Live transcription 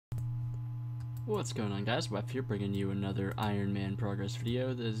What's going on, guys? Web here, bringing you another Iron Man progress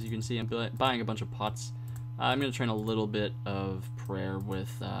video. As you can see, I'm buying a bunch of pots. I'm going to train a little bit of prayer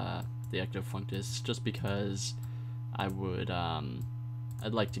with the Ectofunctus, just because I'd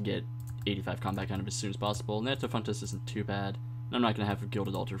like to get 85 combat kind of as soon as possible. And the Ectofunctus isn't too bad, and I'm not going to have a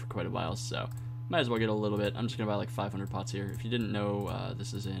Gilded Altar for quite a while, so might as well get a little bit. I'm just going to buy like 500 pots here. If you didn't know,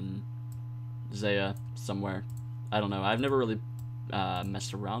 this is in Zaya somewhere. I don't know. I've never really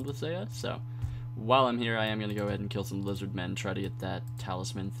messed around with Zaya, so while I'm here, I am going to go ahead and kill some lizard men, try to get that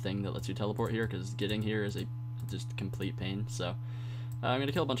talisman thing that lets you teleport here, because getting here is just a complete pain. So I'm going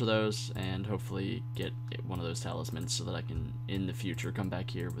to kill a bunch of those and hopefully get one of those talismans so that I can, in the future, come back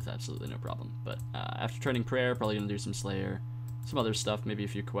here with absolutely no problem. But after training prayer, probably going to do some Slayer, some other stuff, maybe a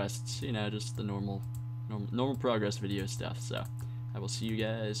few quests, you know, just the normal progress video stuff. So I will see you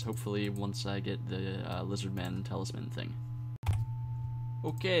guys, hopefully, once I get the lizard man talisman thing.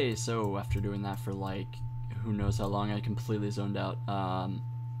 Okay, so after doing that for like, who knows how long, I completely zoned out.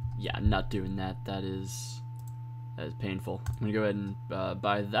 Yeah, I'm not doing that. That is painful. I'm gonna go ahead and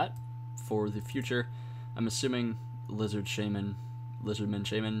buy that for the future. I'm assuming lizardman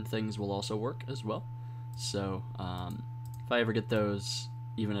shaman things will also work as well. So if I ever get those,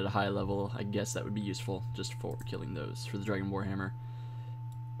 even at a high level, I guess that would be useful just for killing those for the Dragon Warhammer.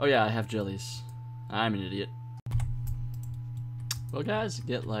 Oh yeah, I have jellies. I'm an idiot. Well, guys,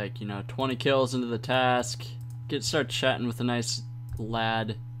 get like, 20 kills into the task, start chatting with a nice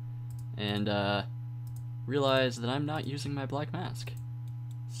lad, and realize that I'm not using my black mask.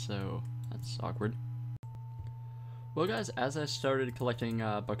 So that's awkward. Well, guys, as I started collecting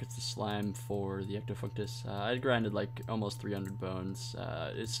buckets of slime for the Ectofunctus, I grinded like almost 300 bones.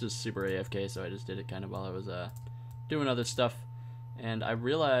 It's just super AFK, so I just did it kind of while I was doing other stuff. And I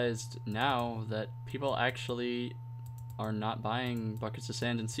realized now that people actually are not buying buckets of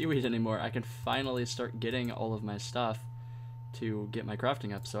sand and seaweed anymore. I can finally start getting all of my stuff to get my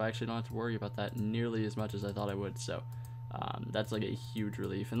crafting up, so I actually don't have to worry about that nearly as much as I thought I would. So that's like a huge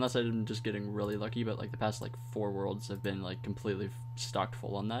relief, unless I'm just getting really lucky. But like the past like 4 worlds have been like completely stocked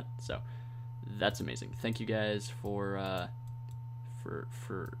full on that, so that's amazing. Thank you guys for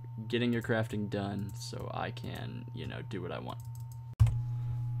getting your crafting done so I can, do what I want.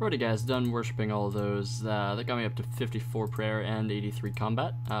 Alrighty, guys, done worshipping all of those. That got me up to 54 prayer and 83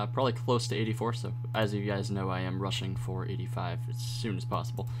 combat, probably close to 84, so as you guys know, I am rushing for 85 as soon as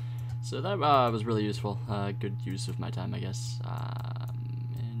possible. So that was really useful, good use of my time, I guess.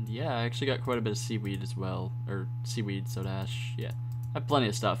 And yeah, I actually got quite a bit of seaweed as well, or seaweed, soda ash, yeah. I have plenty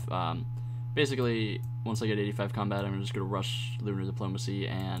of stuff. Basically, once I get 85 combat, I'm just going to rush Lunar Diplomacy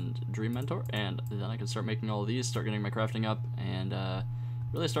and Dream Mentor, and then I can start making all of these, start getting my crafting up, and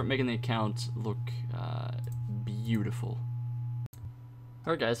really start making the account look beautiful.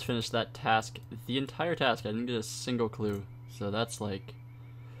 Alright, guys, finished that task. The entire task, I didn't get a single clue. So that's like,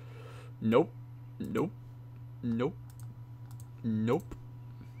 nope, nope, nope, nope,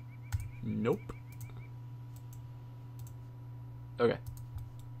 nope. Okay.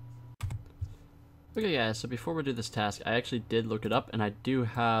 Okay, guys, so before we do this task, I actually did look it up, and I do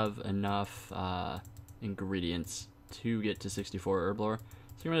have enough ingredients to get to 64 herb lore.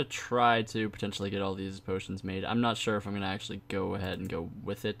 So I'm going to try to potentially get all these potions made. I'm not sure if I'm going to actually go ahead and go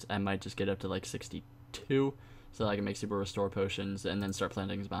with it. I might just get up to like 62 so that I can make super restore potions and then start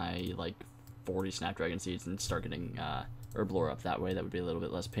planting my like 40 snapdragon seeds and start getting herb lore up that way. That would be a little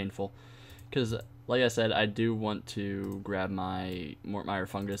bit less painful. Because like I said, I do want to grab my Mortmire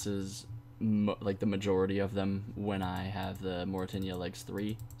funguses, like the majority of them, when I have the Mortinia legs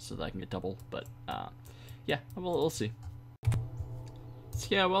 3 so that I can get double. But yeah, we'll see. So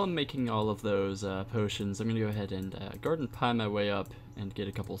yeah, while I'm making all of those potions, I'm going to go ahead and garden pie my way up and get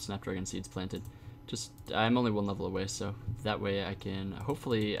a couple snapdragon seeds planted. I'm only 1 level away, so that way I can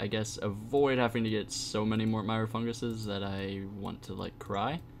hopefully, I guess, avoid having to get so many Mortmire funguses that I want to, like,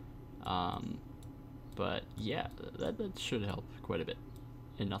 cry. But yeah, that should help quite a bit.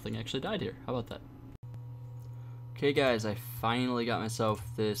 And nothing actually died here. How about that? Okay, guys, I finally got myself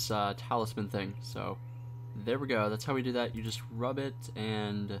this talisman thing, so there we go. That's how we do that. You just rub it,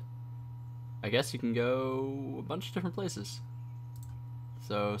 and I guess you can go a bunch of different places.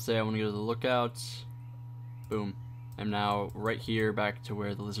 So say I want to go to the lookout, boom. I'm now right here back to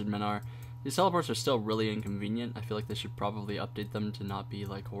where the lizard men are. These teleports are still really inconvenient. I feel like they should probably update them to not be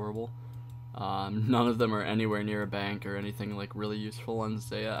like horrible. None of them are anywhere near a bank or anything like really useful on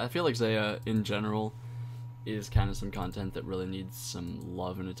Zaya. I feel like Zaya in general is kind of some content that really needs some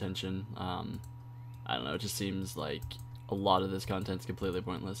love and attention. I don't know, it just seems like a lot of this content's completely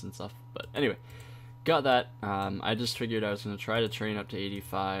pointless and stuff. But anyway, got that. I just figured I was going to try to train up to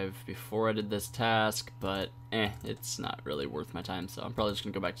 85 before I did this task, but it's not really worth my time, so I'm probably just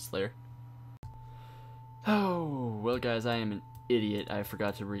going to go back to Slayer. Oh, well guys, I am an idiot. I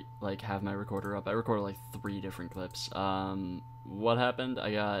forgot to have my recorder up. I recorded like 3 different clips. What happened?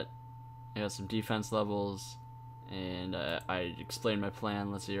 I got some defense levels, and I explained my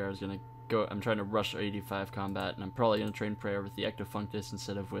plan. Let's see here. I'm trying to rush 85 combat, and I'm probably going to train prayer with the Ectofunctus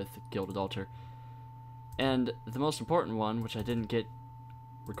instead of with Gilded Altar. And the most important one, which I didn't get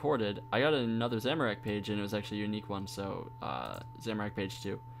recorded, I got another Zamorak page, and it was actually a unique one, so Zamorak page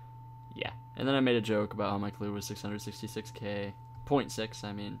 2. Yeah. And then I made a joke about how my clue was 666k, 0.6,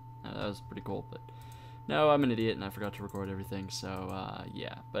 I mean, that was pretty cool, but no, I'm an idiot and I forgot to record everything, so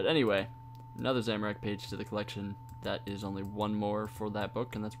yeah. But anyway, another Zamorak page to the collection. That is only one more for that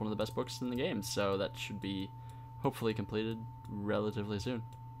book, and that's one of the best books in the game, so that should be hopefully completed relatively soon.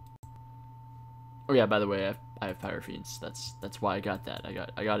 Oh yeah, by the way, I have Pyrofiends. That's why I got that.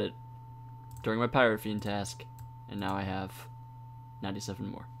 I got it during my Pyrofiend task, and now I have 97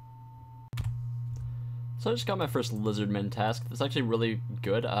 more. So I just got my first Lizardman task. It's actually really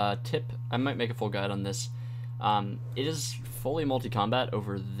good. Tip, I might make a full guide on this. It is fully multi-combat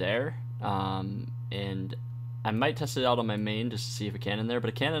over there, and I might test it out on my main just to see if a cannon there,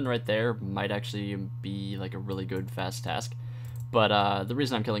 but a cannon right there might actually be like a really good fast task. But the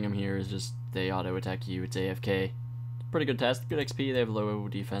reason I'm killing them here is just they auto-attack you, it's AFK. Pretty good task, good XP, they have low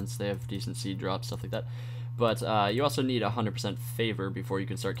defense, they have decent seed drops, stuff like that. But you also need 100% favor before you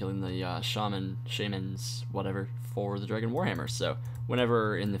can start killing the shamans, whatever, for the Dragon Warhammer. So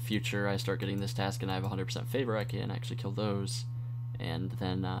whenever in the future I start getting this task and I have 100% favor, I can actually kill those, and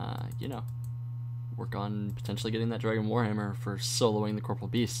then, you know, work on potentially getting that Dragon Warhammer for soloing the Corporal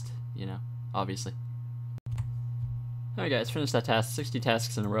Beast, you know, obviously. Alright guys, finished that task, 60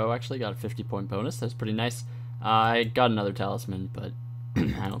 tasks in a row, actually got a 50-point bonus, that's pretty nice. I got another talisman, but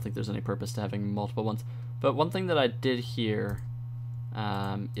I don't think there's any purpose to having multiple ones. But one thing that I did here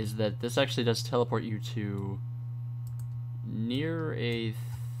is that this actually does teleport you to near a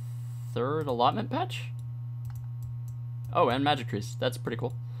 3rd allotment patch? Oh, and magic trees, that's pretty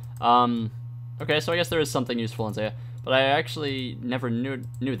cool. Okay, so I guess there is something useful in Zaya, but I actually never knew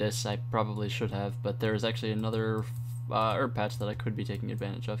this. I probably should have, but there is actually another herb patch that I could be taking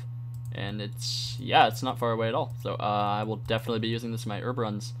advantage of, and it's not far away at all. So I will definitely be using this in my herb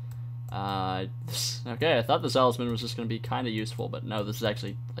runs. Okay, I thought the talisman was just going to be kind of useful, but no, this is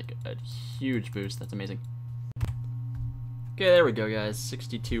actually like a huge boost. That's amazing. Okay, there we go, guys.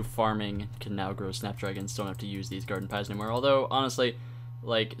 62 farming can now grow snapdragons. Don't have to use these garden pies anymore. Although honestly,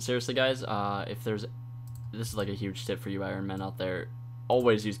 like, seriously guys, this is like a huge tip for you Iron Men out there,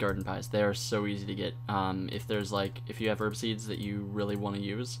 always use garden pies. They are so easy to get. If you have herb seeds that you really want to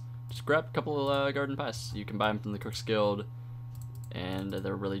use, just grab a couple of garden pies. You can buy them from the Cook's Guild, and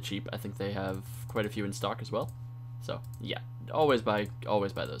they're really cheap. I think they have quite a few in stock as well. So yeah, always buy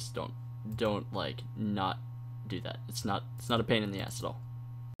those. Don't like not do that. It's not a pain in the ass at all.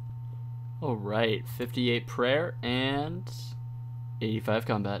 Alright, 58 prayer and 85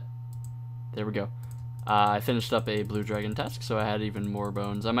 combat. There we go. I finished up a blue dragon task, so I had even more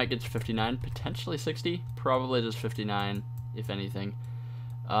bones. I might get to 59, potentially 60, probably just 59, if anything.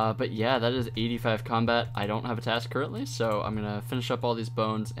 But yeah, that is 85 combat. I don't have a task currently, so I'm gonna finish up all these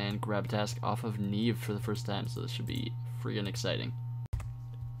bones and grab a task off of Neve for the first time, so this should be friggin' exciting.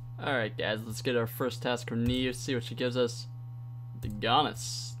 Alright guys, let's get our first task from Neve, see what she gives us.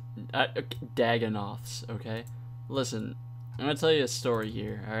 Dagonoths. Dagonoths, okay? Listen, I'm gonna tell you a story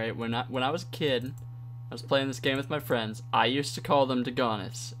here, alright? When I was a kid, I was playing this game with my friends, I used to call them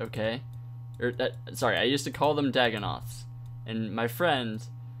Dagonoths, okay? I used to call them Dagonoths. And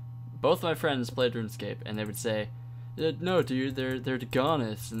both my friends played RuneScape, and they would say, no dude, they're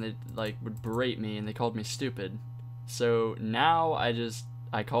Dagonoths, and they like would berate me, and they called me stupid. So now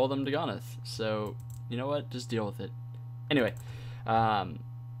I call them Dagonoth. So you know what? Just deal with it. Anyway, not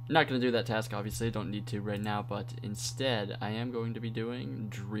gonna do that task, obviously. Don't need to right now, but instead I am going to be doing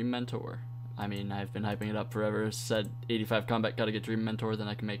Dream Mentor. I mean, I've been hyping it up forever. Said 85 combat, gotta get Dream Mentor, then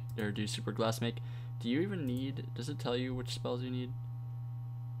I can do Super Glass Make. Do you even need? Does it tell you which spells you need?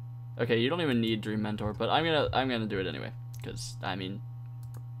 Okay, you don't even need Dream Mentor, but I'm gonna do it anyway, because I mean,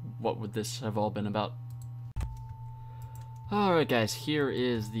 what would this have all been about? Alright guys, here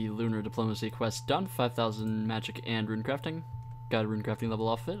is the Lunar Diplomacy quest done. 5,000 magic and runecrafting. Got a runecrafting level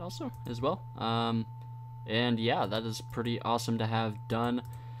off it also, as well. And yeah, that is pretty awesome to have done.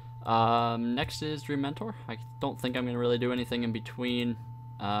 Next is Dream Mentor. I don't think I'm going to really do anything in between.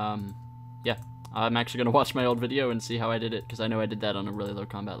 Yeah, I'm actually going to watch my old video and see how I did it, because I know I did that on a really low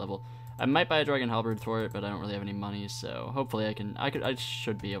combat level. I might buy a dragon halberd for it, but I don't really have any money, so hopefully I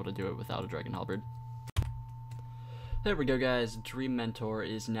should be able to do it without a dragon halberd. There we go, guys. Dream Mentor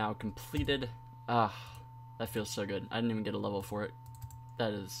is now completed. Ah, that feels so good. I didn't even get a level for it.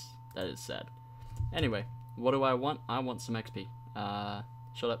 That is sad. Anyway, what do I want? I want some XP.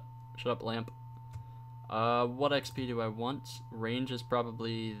 Shut up, lamp. What XP do I want? Range is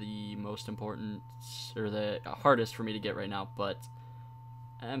probably the most important, or the hardest for me to get right now, but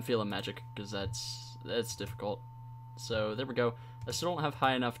I'm feeling magic, because that's difficult. So, there we go. I still don't have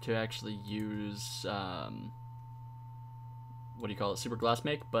high enough to actually use, what do you call it, Super Glass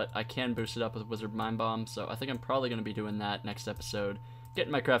Make, but I can boost it up with Wizard Mind Bomb, so I think I'm probably going to be doing that next episode.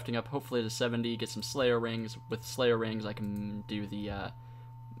 Getting my crafting up, hopefully to 70, get some Slayer Rings. With Slayer Rings, I can do the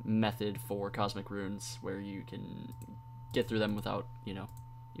method for Cosmic Runes, where you can get through them without, you know,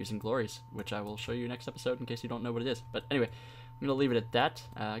 using Glories, which I will show you next episode in case you don't know what it is. But anyway, I'm going to leave it at that.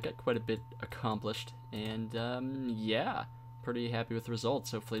 I got quite a bit accomplished, and yeah, pretty happy with the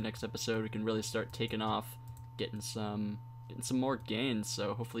results. Hopefully next episode we can really start taking off, getting some more gains.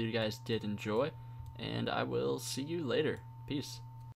 So hopefully you guys did enjoy, and I will see you later. Peace.